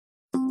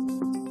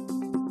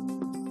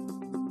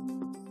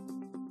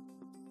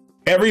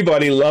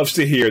Everybody loves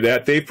to hear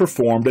that they've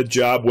performed a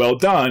job well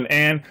done,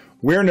 and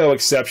we're no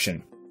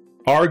exception.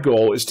 Our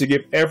goal is to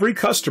give every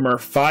customer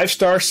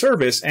 5-star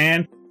service,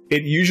 and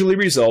it usually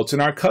results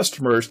in our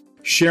customers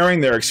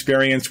sharing their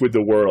experience with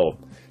the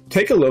world.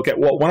 Take a look at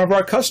what one of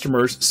our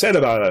customers said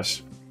about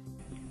us.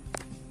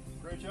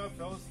 Great job,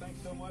 fellas.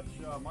 Thanks so much.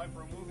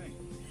 MyProMovers.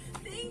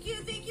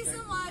 Thank you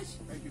so much.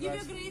 Thank you, You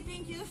guys. do great,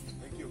 thank you.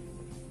 Thank you.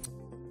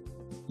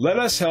 Let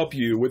us help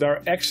you with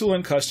our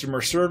excellent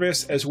customer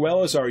service as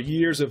well as our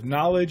years of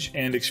knowledge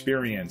and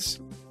experience.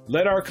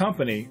 Let our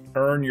company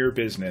earn your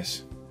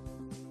business.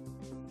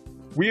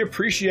 We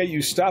appreciate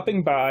you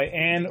stopping by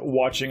and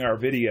watching our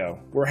video.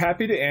 We're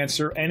happy to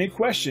answer any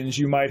questions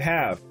you might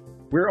have.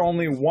 We're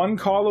only one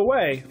call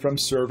away from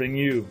serving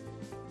you.